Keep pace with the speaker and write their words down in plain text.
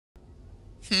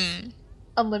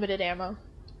Unlimited ammo.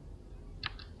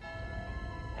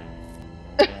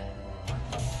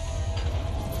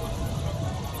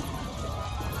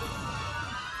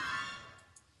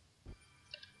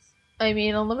 I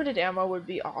mean, unlimited ammo would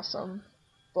be awesome,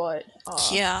 but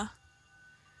yeah.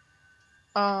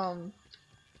 I've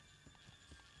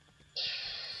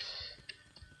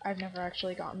never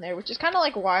actually gotten there, which is kind of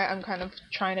like why I'm kind of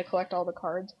trying to collect all the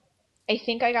cards. I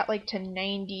think I got like to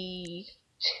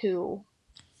 92.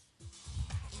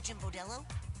 Agent Bodello,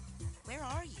 where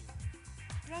are you?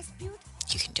 Rasputin?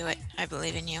 You can do it. I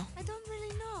believe in you. I don't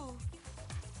really know.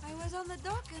 I was on the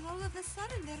dock and all of a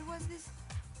sudden there was this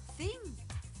thing.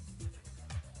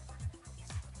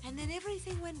 And then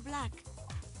everything went black.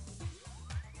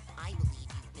 I believe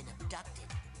you've been abducted,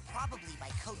 probably by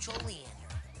Coach Oleander.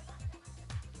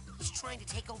 He's trying to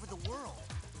take over the world.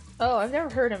 Oh, I've never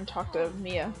heard him talk to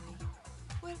Mia.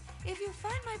 Well, if you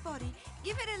find my body,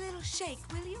 give it a little shake,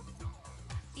 will you?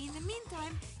 In the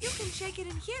meantime, you can shake it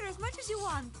in here as much as you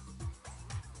want.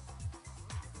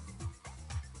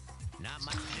 Not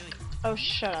much doing. Oh,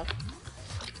 shut up.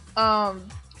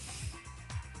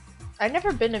 I've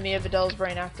never been to Mia Vidal's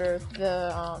brain after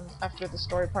the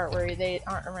story part where they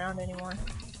aren't around anymore.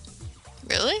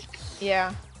 Really?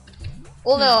 Yeah.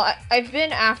 Well, no, I've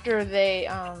been after they,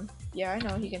 yeah, I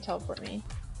know he can teleport me.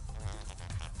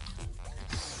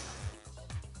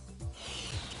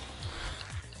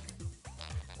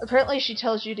 Apparently she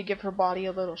tells you to give her body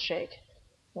a little shake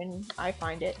when I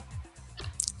find it.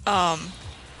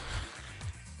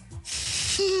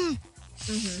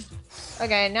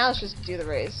 Okay, now let's just do the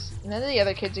race. None of the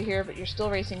other kids are here, but you're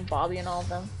still racing Bobby and all of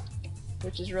them,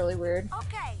 which is really weird.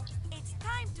 Okay, it's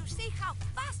time to see how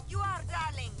fast you are,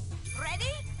 darling. Ready?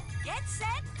 Get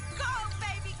set, go,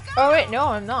 baby, go! Oh wait, no,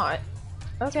 I'm not.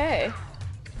 Okay.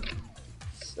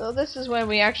 So this is when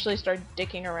we actually start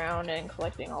dicking around and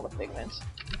collecting all the figments.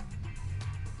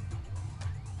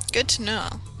 Good to know.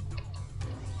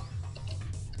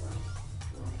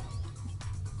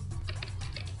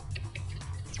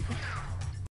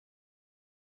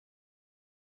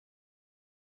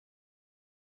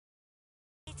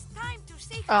 It's time to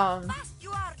see how Um, fast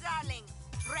you are, darling.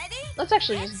 Ready? Let's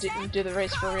actually Get just set, do the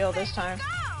race for go, real this baby, time.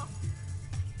 go!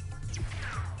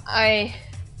 I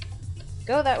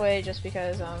go that way just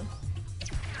because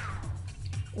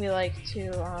we like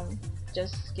to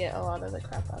just get a lot of the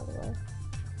crap out of the way.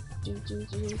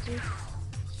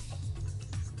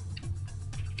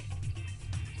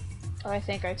 Oh, I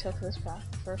think I took this path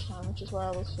the first time, which is why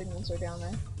all those figments are down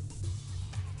there.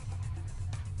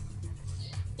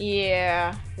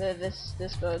 Yeah, this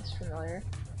boat's familiar.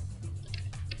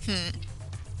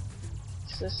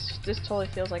 This totally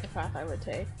feels like a path I would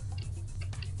take.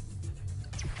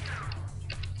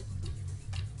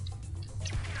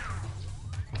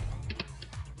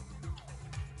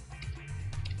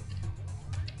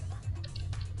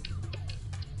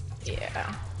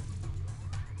 Yeah.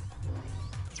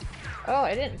 Oh,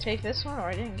 I didn't take this one, or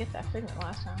I didn't get that figment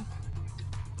last time.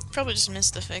 Probably just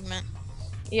missed the figment.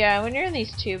 Yeah, when you're in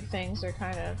these tube things, they're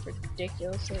kind of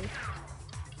ridiculously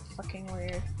fucking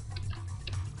weird.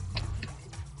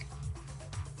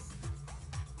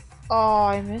 Oh,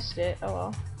 I missed it. Oh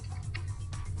well.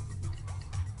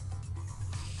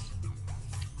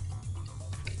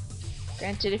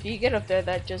 Granted, if you get up there,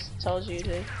 that just tells you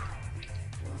to...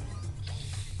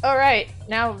 Alright,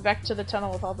 now back to the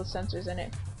tunnel with all the sensors in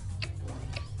it.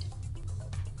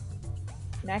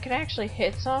 Now can I actually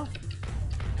hit some?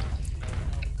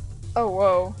 Oh,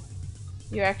 whoa.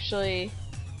 You actually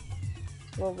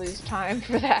will lose time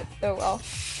for that. Oh well.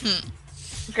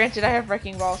 Granted, I have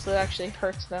Wrecking Ball, so it actually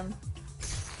hurts them.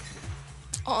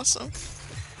 Awesome.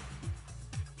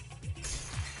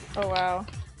 Oh wow.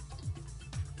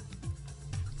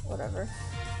 Whatever.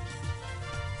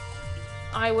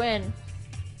 I win.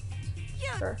 You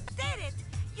Sure. did it!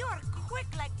 You're quick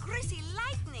like greasy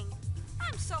lightning.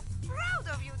 I'm so proud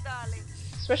of you, darling.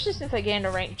 Especially since I gained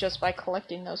a rank just by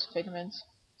collecting those figments.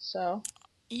 So.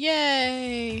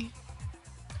 Yay!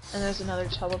 And there's another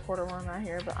teleporter worm out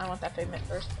here, but I want that figment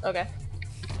first. Okay.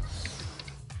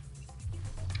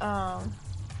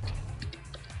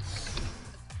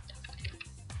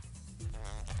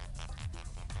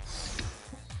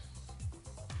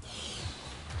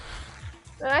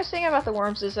 The nice thing about the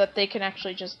worms is that they can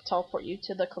actually just teleport you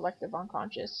to the collective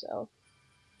unconscious, so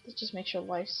it just makes your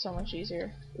life so much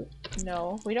easier.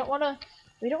 No, we don't want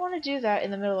to do that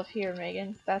in the middle of here,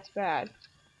 Megan. That's bad.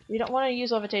 We don't want to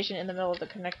use levitation in the middle of the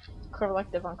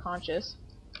collective unconscious.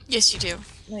 Yes, you do.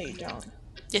 No, you don't.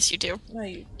 Yes, you do. No,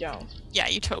 you don't. Yeah,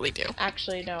 you totally do.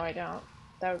 Actually, no, I don't.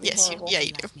 That would be Yes, horrible. yeah,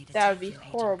 you do. That would be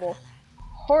horrible.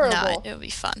 Horrible. No, it'll be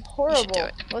fun. You Horrible. should do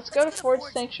it. Let's go to Ford's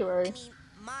Ford's- Sanctuary. I mean,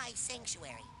 my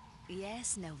sanctuary.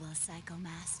 Yes, noble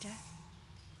Psychomaster.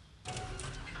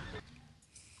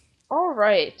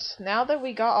 Alright, now that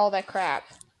we got all that crap,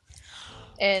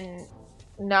 and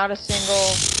not a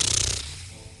single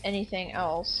anything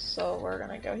else, so we're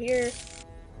gonna go here,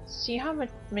 see how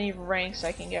many ranks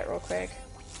I can get real quick.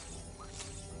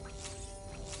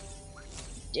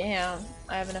 Damn,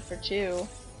 I have enough for 2.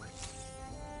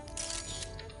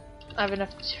 I have enough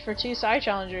for 2 side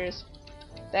challengers.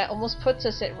 That almost puts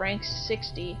us at rank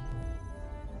 60.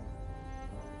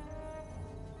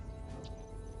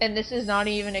 And this is not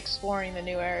even exploring the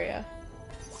new area.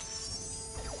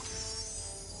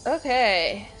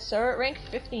 Okay, so we're at rank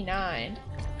 59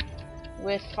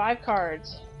 with 5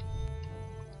 cards.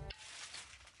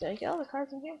 Did I get all the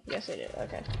cards in here? Yes, I did.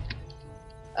 Okay.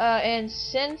 And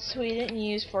since we didn't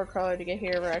use Ford Crawler to get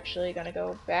here, we're actually gonna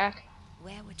go back.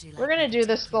 Where would you like We're gonna me do to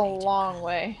this take the you, Major long Crow?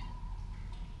 way.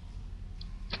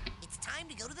 It's time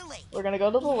to go to the lake. We're gonna go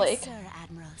to the Yes, lake. sir,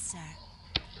 Admiral, sir.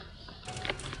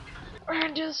 We're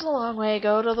gonna do this the long way,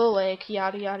 go to the lake,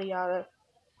 yada yada yada.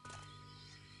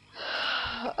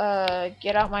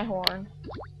 Get out my horn.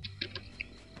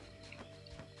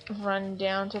 Run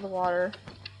down to the water.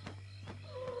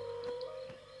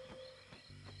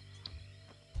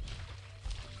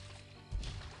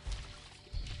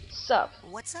 Sup?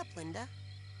 What's up, Linda?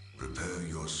 Prepare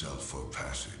yourself for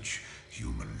passage,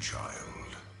 human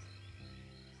child.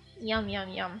 Yum yum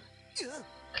yum. Ugh.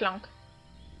 Clunk.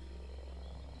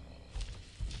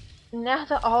 Now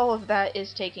that all of that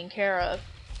is taken care of,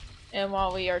 and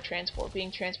while we are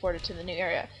being transported to the new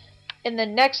area, in the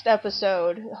next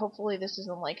episode, hopefully this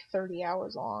isn't like 30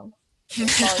 hours long.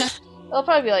 It'll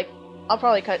probably be like, I'll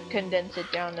probably condense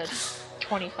it down to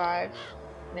 25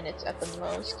 minutes at the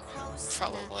most. Crows,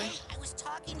 Probably. Linda. I was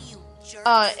talking to you, jerk.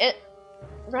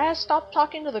 Raz, stop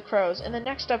talking to the crows. In the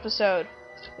next episode,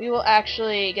 we will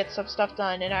actually get some stuff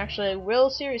done and actually will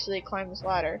seriously climb this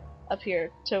ladder up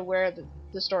here to where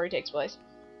the story takes place.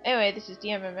 Anyway, this is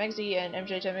DMMXZ and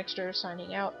MJ Mixter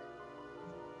signing out.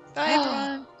 Bye,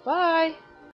 everyone. Bye!